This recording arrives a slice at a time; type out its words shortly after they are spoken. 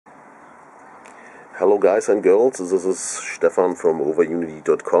Hello guys and girls, this is Stefan from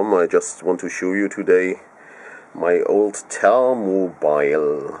OverUnityDOTcom. I just want to show you today my old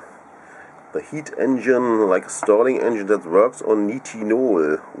Thermobile. The heat engine, like a Stirling engine that works on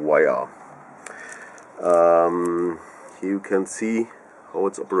Nitinol wire. Here you can see how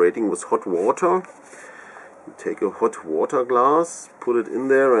it's operating with hot water. You take a hot water glass, put it in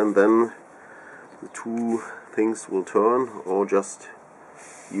there, and then the two things will turn, or just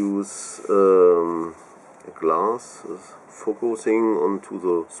use a glass focusing onto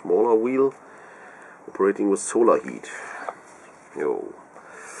the smaller wheel, operating with solar heat.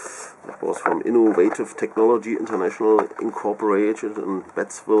 That was from Innovative Technology International Incorporated in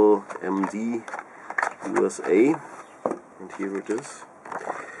Witts.ws, MD, USA, and here it is.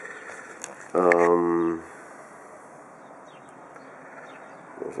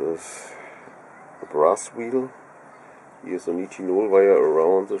 This is a brass wheel. Here's a Nitinol wire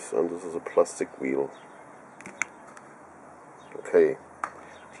around this, and this is a plastic wheel. Okay,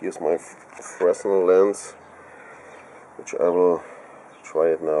 here's my Fresnel lens, which I will try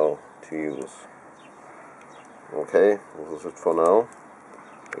it now to use. Okay, this is it for now.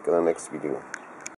 Back in the next video.